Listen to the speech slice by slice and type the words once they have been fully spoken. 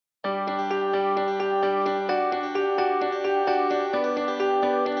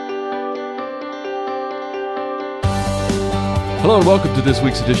Hello and welcome to this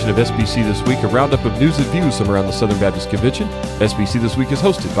week's edition of SBC This Week, a roundup of news and views from around the Southern Baptist Convention. SBC This Week is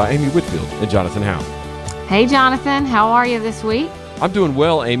hosted by Amy Whitfield and Jonathan Howe. Hey, Jonathan. How are you this week? I'm doing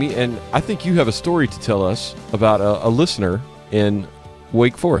well, Amy, and I think you have a story to tell us about a listener in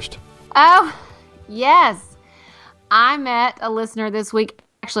Wake Forest. Oh, yes. I met a listener this week.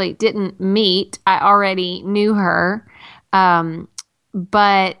 Actually, didn't meet. I already knew her,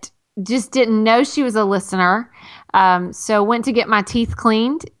 but just didn't know she was a listener. So went to get my teeth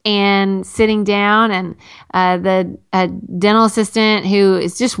cleaned and sitting down, and the dental assistant, who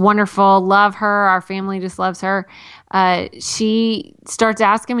is just wonderful, love her. Our family just loves her. She starts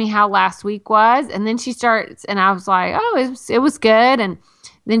asking me how last week was, and then she starts, and I was like, oh, it was good. And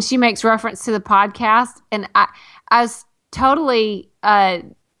then she makes reference to the podcast, and I was totally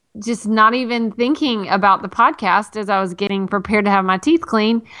just not even thinking about the podcast as I was getting prepared to have my teeth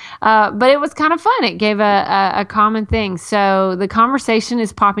cleaned. But it was kind of fun. It gave a common thing. So the conversation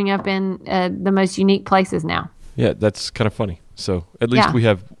is popping up in the most unique places now. Yeah, that's kind of funny. So at least we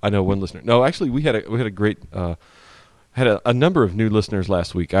have, I know, one listener. No, actually, we had a great, had a number of new listeners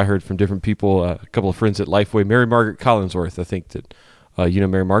last week. I heard from different people, a couple of friends at Lifeway. Mary Margaret Collinsworth, I think that you know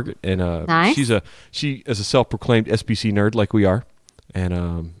Mary Margaret, and nice. She is a self-proclaimed SBC nerd like we are,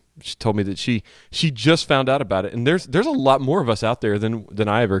 and she told me that she just found out about it, and there's a lot more of us out there than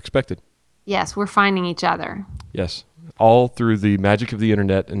I ever expected. Yes, we're finding each other. Yes, all through the magic of the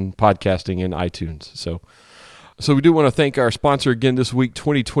internet and podcasting and iTunes. So we do want to thank our sponsor again this week,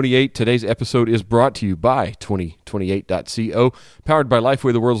 2028. Today's episode is brought to you by 2028.co, powered by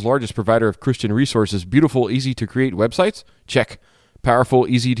Lifeway, the world's largest provider of Christian resources. Beautiful, easy to create websites? Check. Powerful,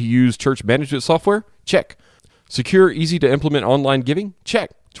 easy to use church management software? Check. Secure, easy to implement online giving?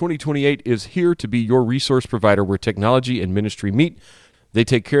 Check. 2028 is here to be your resource provider where technology and ministry meet. They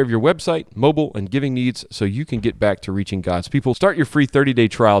take care of your website, mobile, and giving needs so you can get back to reaching God's people. Start your free 30-day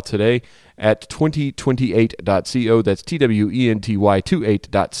trial today at 2028.co. That's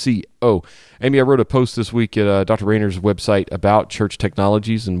TWENTY28.co. Amy, I wrote a post this week at Dr. Rayner's website about church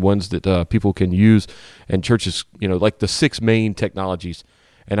technologies and ones that people can use, and churches, like the 6 main technologies.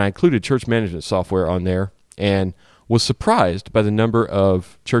 And I included church management software on there, and was surprised by the number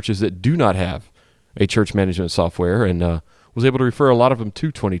of churches that do not have a church management software, and was able to refer a lot of them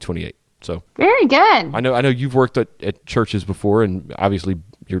to 2028. So very good. I know you've worked at churches before, and obviously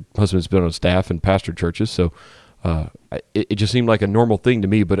your husband's been on staff and pastored churches, so it just seemed like a normal thing to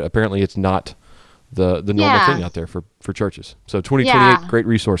me, but apparently it's not the normal thing out there for churches. So 2028, great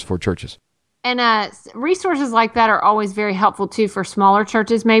resource for churches. And resources like that are always very helpful too for smaller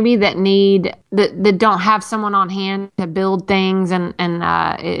churches, maybe that don't have someone on hand to build things, and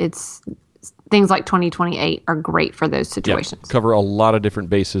it's things like 2028 are great for those situations. Yeah, cover a lot of different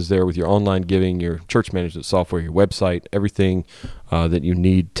bases there with your online giving, your church management software, your website, everything that you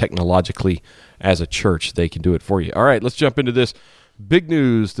need technologically as a church. They can do it for you. All right, let's jump into this. Big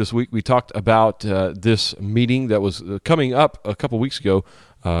news this week. We talked about this meeting that was coming up a couple weeks ago.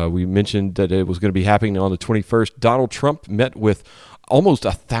 We mentioned that it was going to be happening on the 21st. Donald Trump met with almost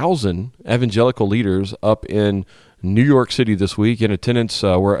 1,000 evangelical leaders up in New York City this week. In attendance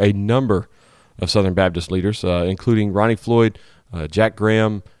were a number of Southern Baptist leaders, including Ronnie Floyd, Jack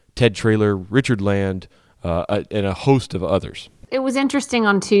Graham, Ted Traylor, Richard Land, and a host of others. It was interesting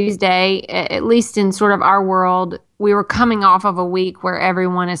on Tuesday, at least in sort of our world. We were coming off of a week where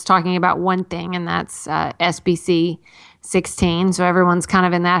everyone is talking about one thing, and that's SBC 16. So everyone's kind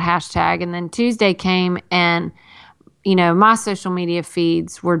of in that hashtag. And then Tuesday came, and, my social media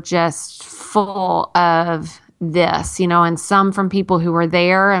feeds were just full of this, and some from people who were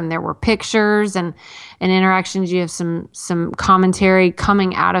there, and there were pictures and interactions. You have some commentary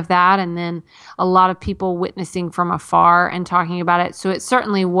coming out of that, and then a lot of people witnessing from afar and talking about it. So it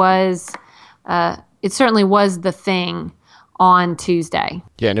certainly was the thing on Tuesday.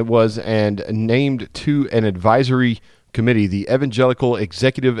 Yeah, and it was, and named to an advisory committee, the Evangelical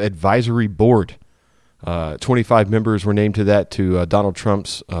Executive Advisory Board. 25 members were named to Donald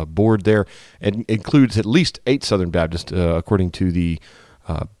Trump's board there, and includes at least 8 Southern Baptists, according to the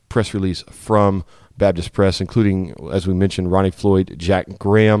press release from Baptist Press, including, as we mentioned, Ronnie Floyd, Jack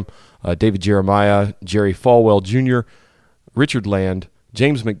Graham, David Jeremiah, Jerry Falwell Jr., Richard Land,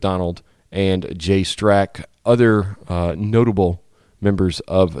 James McDonald, and Jay Strack. Other notable members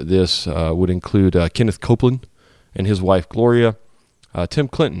of this would include Kenneth Copeland and his wife Gloria, Tim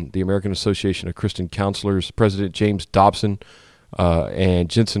Clinton, the American Association of Christian Counselors, President James Dobson, and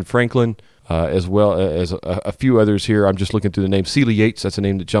Jensen Franklin, as well as a few others here. I'm just looking through the name. Celia Yates, that's a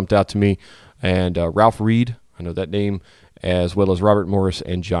name that jumped out to me, and Ralph Reed, I know that name, as well as Robert Morris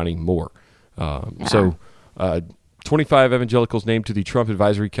and Johnny Moore. So 25 evangelicals named to the Trump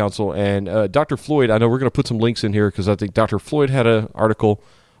Advisory Council. And Dr. Floyd, I know we're going to put some links in here because I think Dr. Floyd had an article.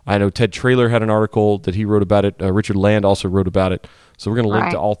 I know Ted Traylor had an article that he wrote about it. Richard Land also wrote about it. So we're going to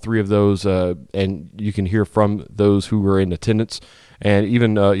link to all three of those, and you can hear from those who were in attendance. And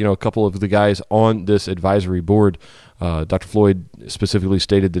even a couple of the guys on this advisory board. Dr. Floyd specifically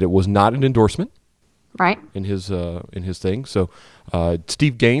stated that it was not an endorsement. Right. In his thing. So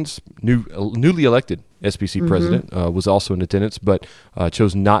Steve Gaines, newly elected SBC president, was also in attendance, but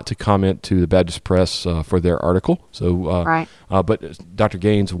chose not to comment to the Baptist Press for their article. So, but Dr.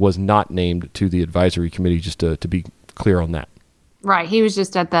 Gaines was not named to the advisory committee, just to be clear on that. Right. He was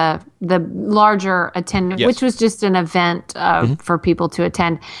just at the larger attendance, which was just an event for people to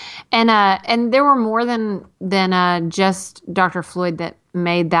attend. And there were more than just Dr. Floyd that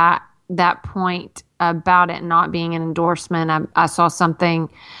made that point about it not being an endorsement. I saw something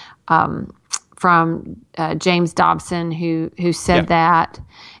from James Dobson who said that.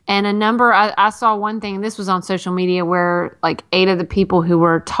 And a number, I saw one thing, this was on social media, where like 8 of the people who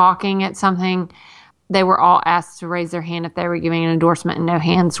were talking at something, they were all asked to raise their hand if they were giving an endorsement, and no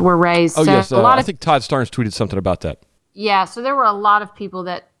hands were raised. Oh, so yes. I think Todd Starnes tweeted something about that. Yeah, so there were a lot of people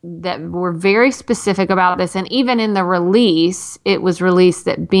that were very specific about this. And even in the release, it was released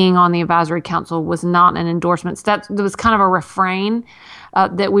that being on the advisory council was not an endorsement. So that was kind of a refrain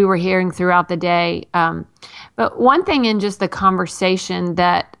that we were hearing throughout the day. But one thing in just the conversation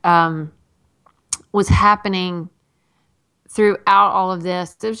that was happening throughout all of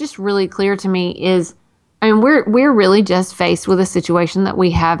this, it was just really clear to me is, I mean, we're really just faced with a situation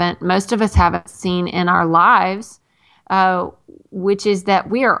that most of us haven't seen in our lives, which is that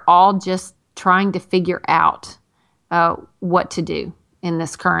we are all just trying to figure out what to do in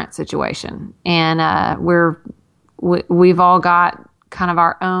this current situation. And we've all got kind of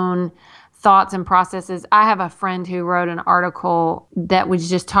our own thoughts and processes. I have a friend who wrote an article that was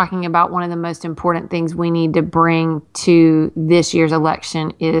just talking about one of the most important things we need to bring to this year's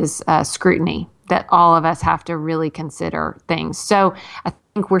election is scrutiny, that all of us have to really consider things. So I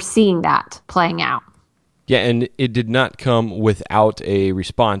think we're seeing that playing out. Yeah, and it did not come without a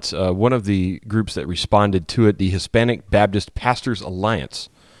response. One of the groups that responded to it, the Hispanic Baptist Pastors Alliance,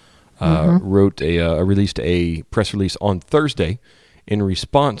 released a press release on Thursday in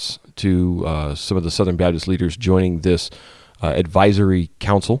response to some of the Southern Baptist leaders joining this advisory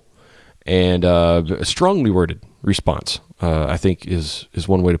council, and a strongly worded response, I think, is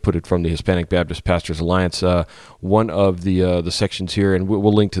one way to put it, from the Hispanic Baptist Pastors Alliance. One of the sections here, and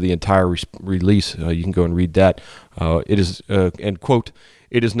we'll link to the entire release. You can go and read that. It is, and quote,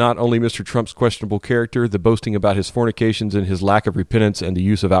 "It is not only Mr. Trump's questionable character, the boasting about his fornications and his lack of repentance, and the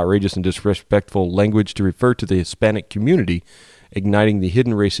use of outrageous and disrespectful language to refer to the Hispanic community, igniting the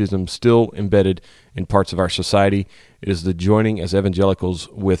hidden racism still embedded in parts of our society. It is the joining as evangelicals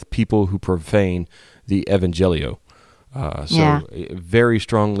with people who profane the evangelio." So a very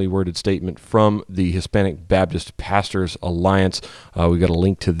strongly worded statement from the Hispanic Baptist Pastors Alliance. We got a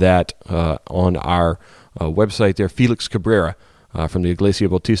link to that on our website there. Felix Cabrera from the Iglesia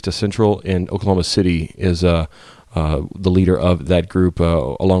Bautista Central in Oklahoma City is the leader of that group,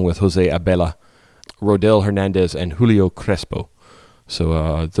 along with Jose Abela, Rodel Hernandez, and Julio Crespo.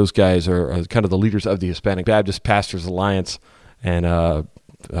 So those guys are kind of the leaders of the Hispanic Baptist Pastors Alliance, and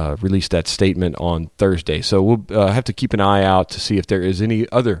released that statement on Thursday. So we'll have to keep an eye out to see if there is any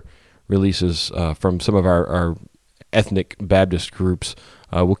other releases from some of our ethnic Baptist groups.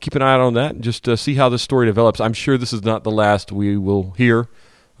 We'll keep an eye out on that and just see how this story develops. I'm sure this is not the last we will hear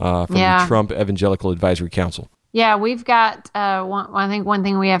from the Trump Evangelical Advisory Council. Yeah, we've got I think one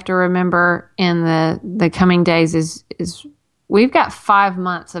thing we have to remember in the coming days is we've got 5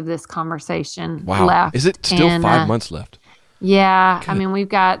 months of this conversation left. Is it still 5 months left? Yeah. Good. I mean, we've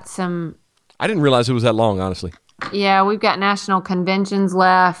got some... I didn't realize it was that long, honestly. Yeah, we've got national conventions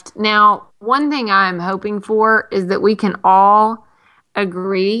left. Now, one thing I'm hoping for is that we can all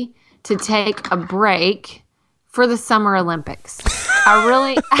agree to take a break for the Summer Olympics.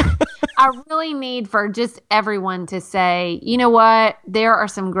 I really need for just everyone to say, you know what, there are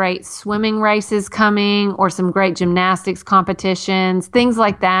some great swimming races coming, or some great gymnastics competitions, things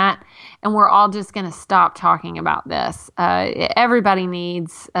like that. And we're all just going to stop talking about this. Everybody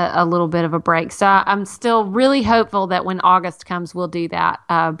needs a little bit of a break. So I'm still really hopeful that when August comes, we'll do that.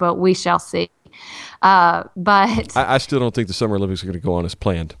 But we shall see. But I still don't think the Summer Olympics are going to go on as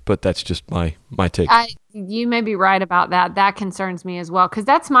planned, but that's just my take. You may be right about that. That concerns me as well, because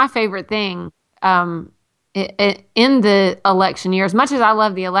that's my favorite thing in the election year. As much as I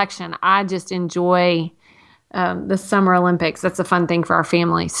love the election, I just enjoy the Summer Olympics. That's a fun thing for our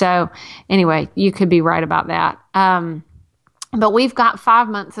family. So anyway, you could be right about that. But we've got 5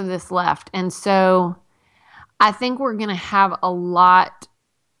 months of this left. And so I think we're going to have a lot,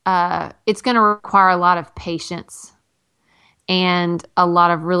 it's going to require a lot of patience and a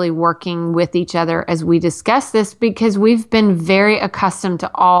lot of really working with each other as we discuss this, because we've been very accustomed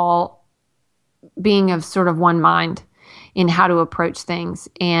to all being of sort of one mind in how to approach things.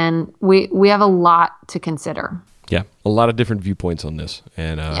 And we have a lot to consider. Yeah, a lot of different viewpoints on this.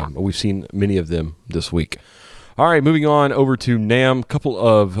 And we've seen many of them this week. All right, moving on over to NAMB. A couple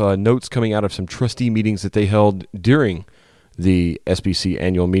of notes coming out of some trustee meetings that they held during the SBC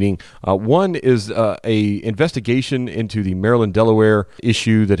annual meeting. One is a investigation into the Maryland-Delaware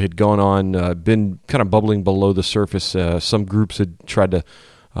issue that had gone on, been kind of bubbling below the surface. Some groups had tried to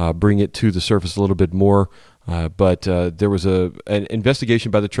bring it to the surface a little bit more, but there was an investigation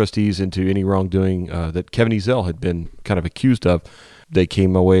by the trustees into any wrongdoing that Kevin Ezell had been kind of accused of. They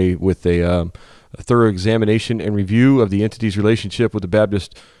came away with a thorough examination and review of the entity's relationship with the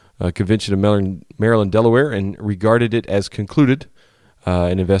Baptist Convention of Maryland, Delaware, and regarded it as concluded.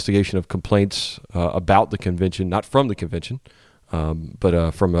 An investigation of complaints about the convention, not from the convention,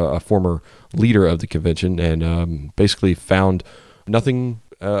 but from a former leader of the convention, and basically found nothing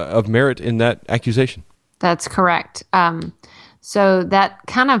of merit in that accusation. That's correct. So that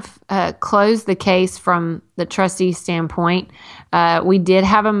kind of closed the case from the trustee standpoint. We did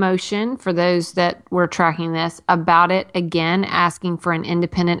have a motion, for those that were tracking this, about it again, asking for an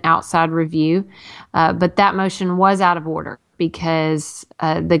independent outside review. But that motion was out of order because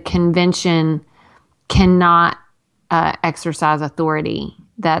the convention cannot exercise authority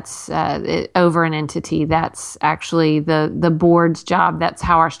that's over an entity. That's actually the board's job. That's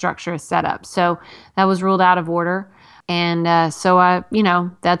how our structure is set up. So that was ruled out of order. And this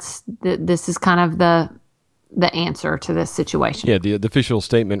is kind of the answer to this situation. Yeah, the official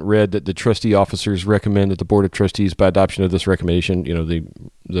statement read that the trustee officers recommend that the Board of Trustees, by adoption of this recommendation,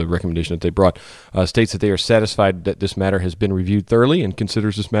 the recommendation that they brought, states that they are satisfied that this matter has been reviewed thoroughly and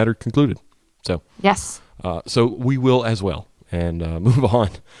considers this matter concluded. So yes. So we will as well, and move on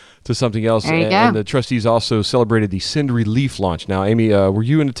to something else. There you go. And the trustees also celebrated the Send Relief launch. Now, Amy, were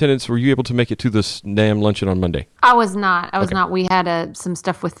you in attendance? Were you able to make it to this NAMB luncheon on Monday? I was not. We had some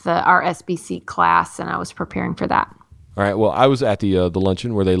stuff with our SBC class, and I was preparing for that. All right. Well, I was at the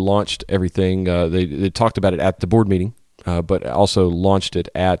luncheon where they launched everything. They talked about it at the board meeting, but also launched it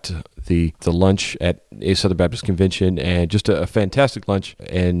at the lunch at a Southern Baptist Convention, and just a fantastic lunch,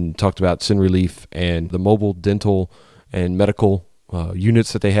 and talked about Send Relief and the mobile dental and medical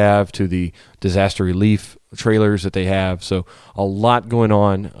units that they have, to the disaster relief trailers that they have. So a lot going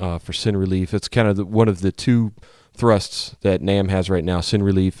on for Send Relief. It's kind of one of the two thrusts that NAMB has right now, Send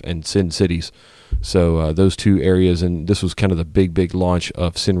Relief and Send Cities. So those two areas, and this was kind of the big launch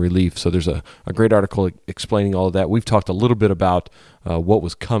of Send Relief. So there's a great article explaining all of that. We've talked a little bit about what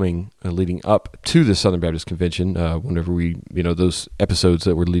was coming leading up to the Southern Baptist Convention whenever we, those episodes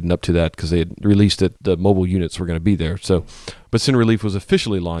that were leading up to that, because they had released that the mobile units were going to be there. So, but Send Relief was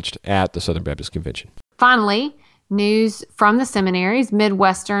officially launched at the Southern Baptist Convention. Finally, news from the seminaries.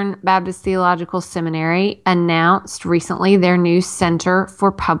 Midwestern Baptist Theological Seminary announced recently their new Center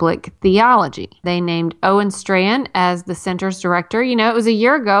for Public Theology. They named Owen Strachan as the center's director. It was a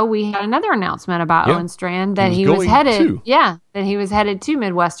year ago we had another announcement about Owen Strachan that he was headed. That he was headed to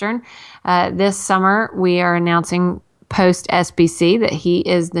Midwestern. This summer we are announcing, post SBC, that he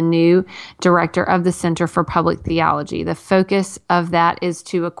is the new director of the Center for Public Theology. The focus of that is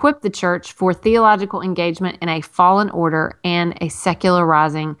to equip the church for theological engagement in a fallen order and a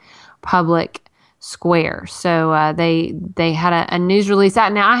secularizing public square. So they had a news release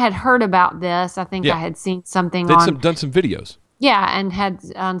out. Now, I had heard about this. I think I had seen something done some videos. Yeah, and had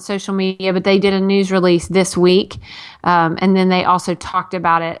on social media, but they did a news release this week. And then they also talked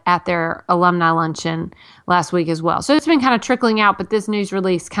about it at their alumni luncheon last week as well. So it's been kind of trickling out, but this news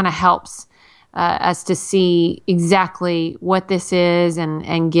release kind of helps us to see exactly what this is,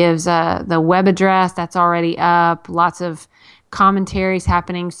 and gives the web address that's already up, lots of commentaries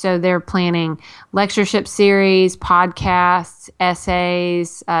happening. So they're planning lectureship series, podcasts,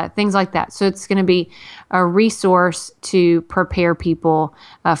 essays, things like that. So it's going to be a resource to prepare people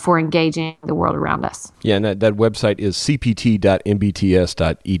for engaging the world around us. Yeah, and that website is cpt.mbts.edu.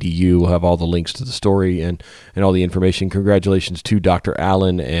 We'll have all the links to the story and all the information. Congratulations to Dr.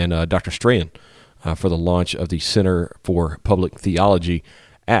 Allen and Dr. Strachan for the launch of the Center for Public Theology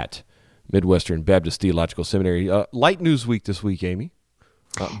at Midwestern Baptist Theological Seminary. Light news week this week, Amy.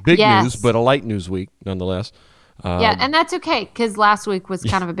 Big news, but a light news week nonetheless. Yeah, and that's okay because last week was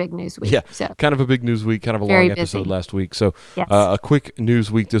kind of a big news week. Yeah, so. kind of a big news week, kind of a Very long episode busy. last week. So Yes. a quick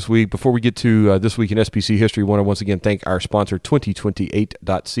news week this week. Before we get to This Week in SBC History, I want to once again thank our sponsor,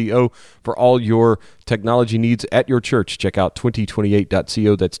 2028.co, for all your technology needs at your church. Check out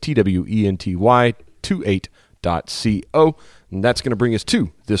 2028.co. That's TWENTY 28.co. And that's going to bring us to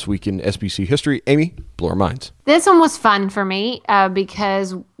This Week in SBC History. Amy, blow our minds. This one was fun for me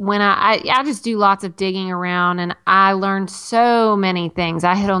because when I just do lots of digging around and I learned so many things.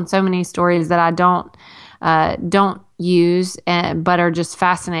 I hit on so many stories that I don't use but are just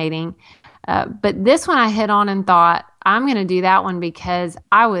fascinating. But this one I hit on and thought, I'm going to do that one because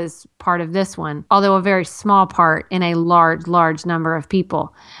I was part of this one, although a very small part in a large number of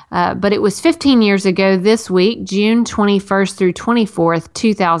people. But it was 15 years ago this week, June 21st through 24th,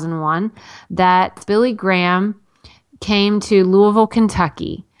 2001, that Billy Graham came to Louisville,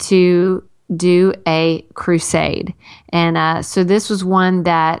 Kentucky to do a crusade. And so this was one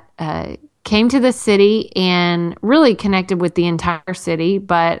that came to the city and really connected with the entire city,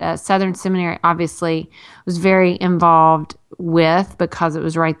 but Southern Seminary obviously was very involved with because it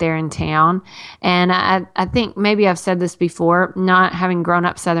was right there in town. And I think maybe I've said this before, not having grown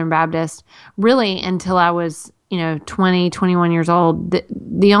up Southern Baptist, really until I was 20, 21 years old,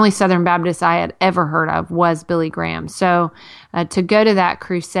 the only Southern Baptist I had ever heard of was Billy Graham. So to go to that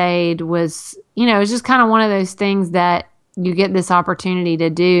crusade was, it was just kind of one of those things that you get this opportunity to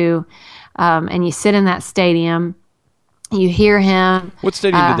do. And you sit in that stadium, you hear him. What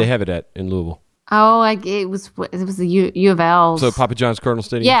stadium did they have it at in Louisville? Oh, it was the U of L. So Papa John's Cardinal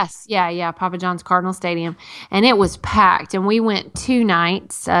Stadium? Yes, yeah, Papa John's Cardinal Stadium. And it was packed. And we went 2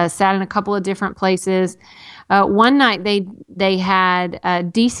 nights, sat in a couple of different places. One night they had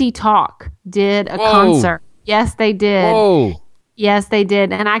DC Talk did a concert. Yes, they did. Whoa. Yes, they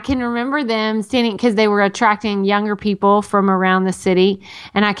did. And I can remember them standing because they were attracting younger people from around the city.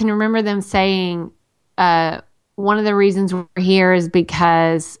 And I can remember them saying, one of the reasons we're here is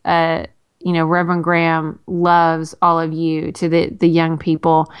because, Reverend Graham loves all of you, to the young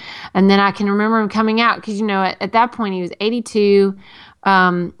people. And then I can remember him coming out because, at that point he was 82.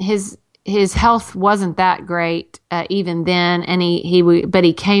 His health wasn't that great even then, and but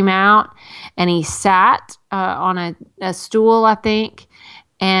he came out and he sat on a stool, I think,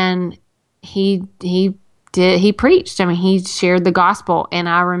 and he preached. I mean, he shared the gospel, and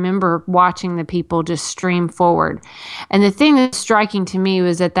I remember watching the people just stream forward. And the thing that's striking to me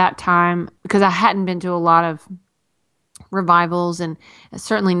was at that time, because I hadn't been to a lot of revivals and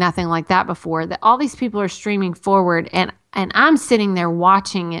certainly nothing like that before, that all these people are streaming forward, and I'm sitting there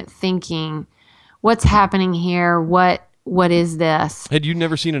watching it thinking, what's happening here? What is this? Had you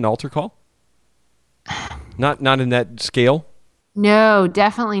never seen an altar call? Not in that scale? No,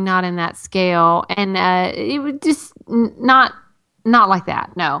 definitely not in that scale. And it was just not like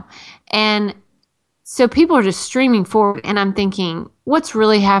that, no. And so people are just streaming forward, and I'm thinking, what's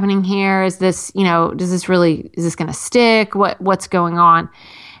really happening here? Is this, is this going to stick? What's going on?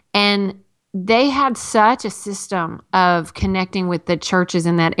 And they had such a system of connecting with the churches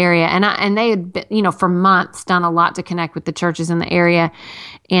in that area. And they had been, for months done a lot to connect with the churches in the area,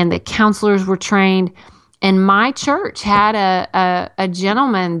 and the counselors were trained. And my church had a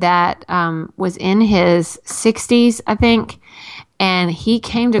gentleman that was in his 60s, I think, and he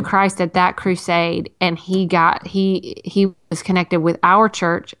came to Christ at that crusade, and he was connected with our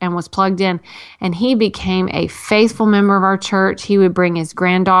church and was plugged in, and he became a faithful member of our church. He would bring his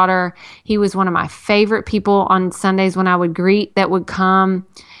granddaughter. He was one of my favorite people on Sundays when I would greet that would come.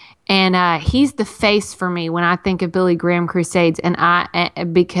 And he's the face for me when I think of Billy Graham Crusades,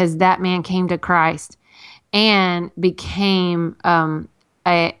 and because that man came to Christ and became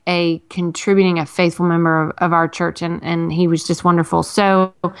a contributing, a faithful member of our church, and he was just wonderful.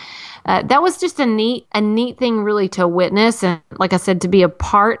 So that was just a neat thing, really, to witness, and like I said, to be a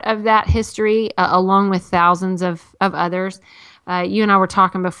part of that history along with thousands of others. You and I were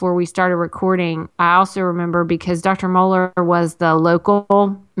talking before we started recording. I also remember because Dr. Moeller was the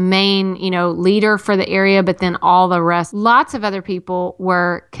local main, leader for the area, but then all the rest, lots of other people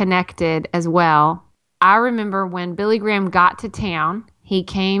were connected as well. I remember when Billy Graham got to town, he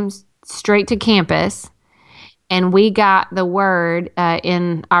came straight to campus, and we got the word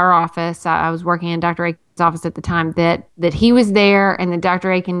in our office. I was working in Dr. Aiken's office at the time that he was there, and that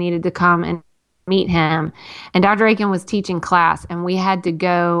Dr. Aiken needed to come and meet him. And Dr. Aiken was teaching class, and we had to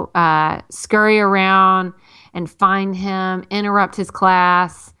go scurry around and find him, interrupt his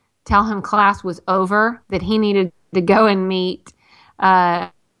class, tell him class was over, that he needed to go and meet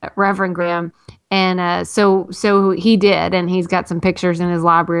Reverend Graham. And so he did, and he's got some pictures in his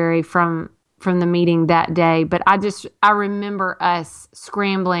library from from the meeting that day. But I remember us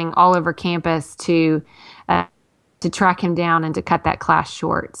scrambling all over campus to track him down and to cut that class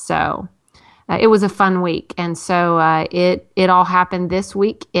short. So it was a fun week. And so it all happened this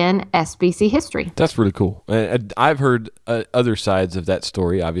week in SBC history. That's really cool. And I've heard other sides of that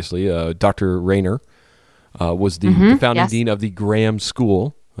story, obviously. Dr. Rayner was the founding dean of the Graham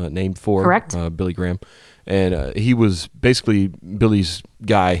School, named for Billy Graham. And he was basically Billy's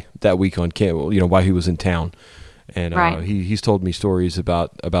guy that week on campus, while he was in town. And he's told me stories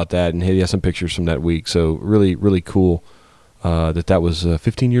about that, and he has some pictures from that week. So really, really cool that was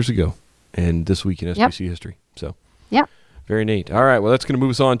 15 years ago, and this week in SBC history. So very neat. All right, well, that's going to move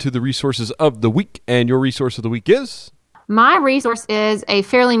us on to the resources of the week, and your resource of the week is? My resource is a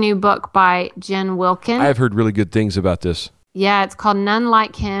fairly new book by Jen Wilkin. I've heard really good things about this. Yeah, it's called None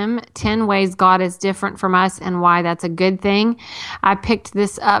Like Him, 10 Ways God is Different from Us and Why That's a Good Thing. I picked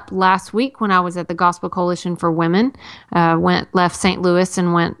this up last week when I was at the Gospel Coalition for Women. Left St. Louis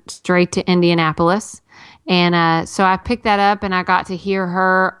and went straight to Indianapolis. And so I picked that up and I got to hear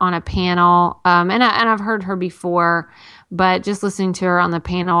her on a panel. And I've heard her before, but just listening to her on the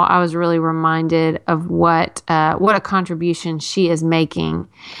panel, I was really reminded of what a contribution she is making.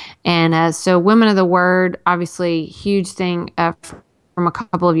 And so Women of the Word, obviously huge thing from a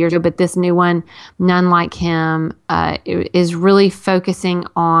couple of years ago, but this new one, None Like Him, is really focusing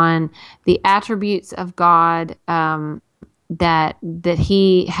on the attributes of God that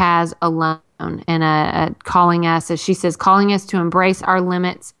he has alone. And calling us, as she says, calling us to embrace our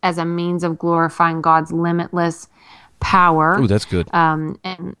limits as a means of glorifying God's limitless power. Oh, that's good. And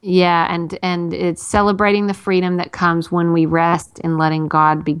it's celebrating the freedom that comes when we rest in letting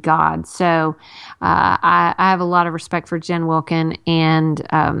God be God. So I have a lot of respect for Jen Wilkin, and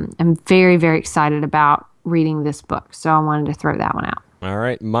I'm very, very excited about reading this book. So I wanted to throw that one out. All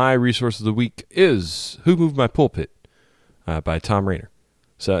right. My resource of the week is Who Moved My Pulpit by Thom Rainer.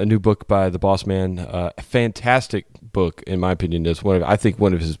 It's a new book by the Boss Man. A fantastic book, in my opinion. It's I think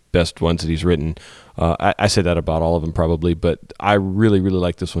one of his best ones that he's written. I say that about all of them probably, but I really, really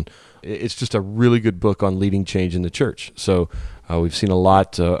like this one. It's just a really good book on leading change in the church. So we've seen a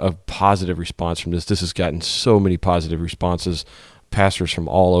lot of positive response from this. This has gotten so many positive responses. Pastors from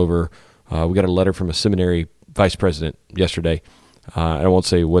all over. We got a letter from a seminary vice president yesterday. I won't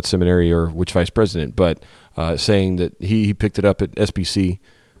say what seminary or which vice president, but saying that he picked it up at SBC,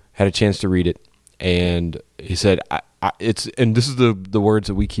 had a chance to read it, and he said, and this is the words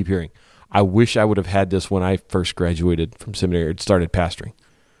that we keep hearing, I wish I would have had this when I first graduated from seminary and started pastoring.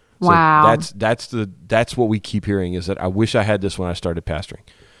 Wow. So that's what we keep hearing, is that I wish I had this when I started pastoring.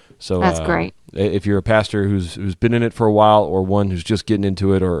 So that's great. If you're a pastor who's been in it for a while, or one who's just getting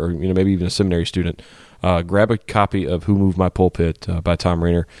into it, or maybe even a seminary student, grab a copy of Who Moved My Pulpit by Thom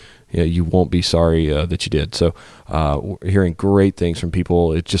Rainer. You won't be sorry that you did. So we're hearing great things from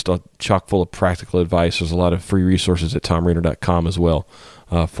people. It's just chock full of practical advice. There's a lot of free resources at thomrainer.com as well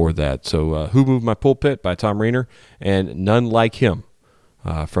for that. So Who Moved My Pulpit by Thom Rainer, and None Like Him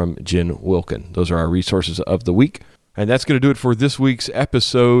from Jen Wilkin. Those are our resources of the week. And that's going to do it for this week's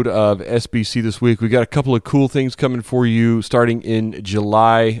episode of SBC This Week. We got a couple of cool things coming for you starting in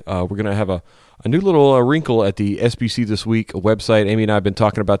July. We're going to have a new little wrinkle at the SBC This Week website. Amy and I have been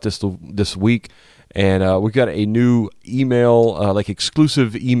talking about this week, and we've got a new email,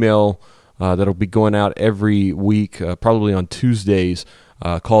 exclusive email that'll be going out every week, probably on Tuesdays,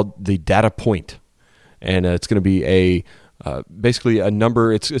 called the Data Point. And it's going to be basically a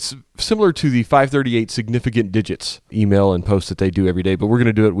number. It's similar to the 538 significant digits email and post that they do every day, but we're going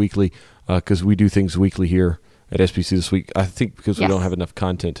to do it weekly because we do things weekly here at SBC This Week. I think because we don't have enough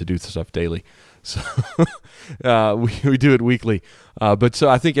content to do stuff daily. So we do it weekly. But so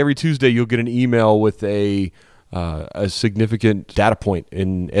I think every Tuesday you'll get an email with a significant data point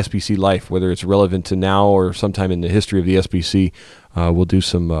in SBC life, whether it's relevant to now or sometime in the history of the SBC. We'll do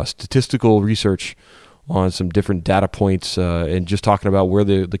some statistical research on some different data points and just talking about where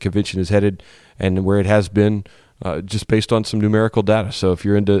the convention is headed and where it has been, just based on some numerical data. So if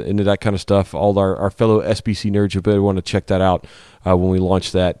you're into that kind of stuff, all our fellow SBC nerds, you better want to check that out when we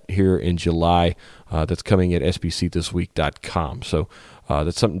launch that here in July. That's coming at sbcthisweek.com. So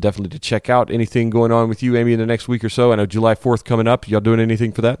that's something definitely to check out. Anything going on with you, Amy, in the next week or so? I know July 4th coming up. Y'all doing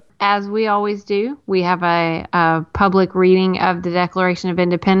anything for that? As we always do, we have a public reading of the Declaration of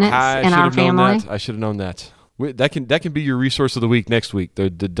Independence in our family. I should have known that. That can be your resource of the week next week, the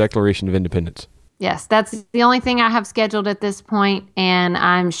Declaration of Independence. Yes, that's the only thing I have scheduled at this point, and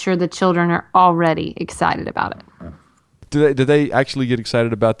I'm sure the children are already excited about it. Do they actually get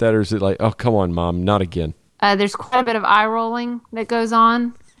excited about that, or is it like, oh, come on, Mom, not again? There's quite a bit of eye rolling that goes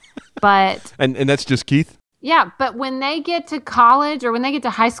on, But and that's just Keith? yeah, but when they get to college or when they get to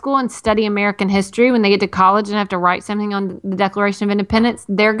high school and study American history, when they get to college and have to write something on the Declaration of Independence,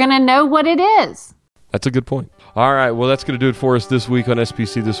 they're going to know what it is. That's a good point. All right, well, that's going to do it for us this week on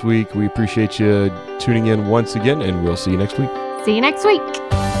SPC This Week. We appreciate you tuning in once again, and we'll see you next week. See you next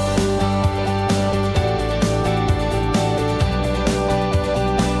week.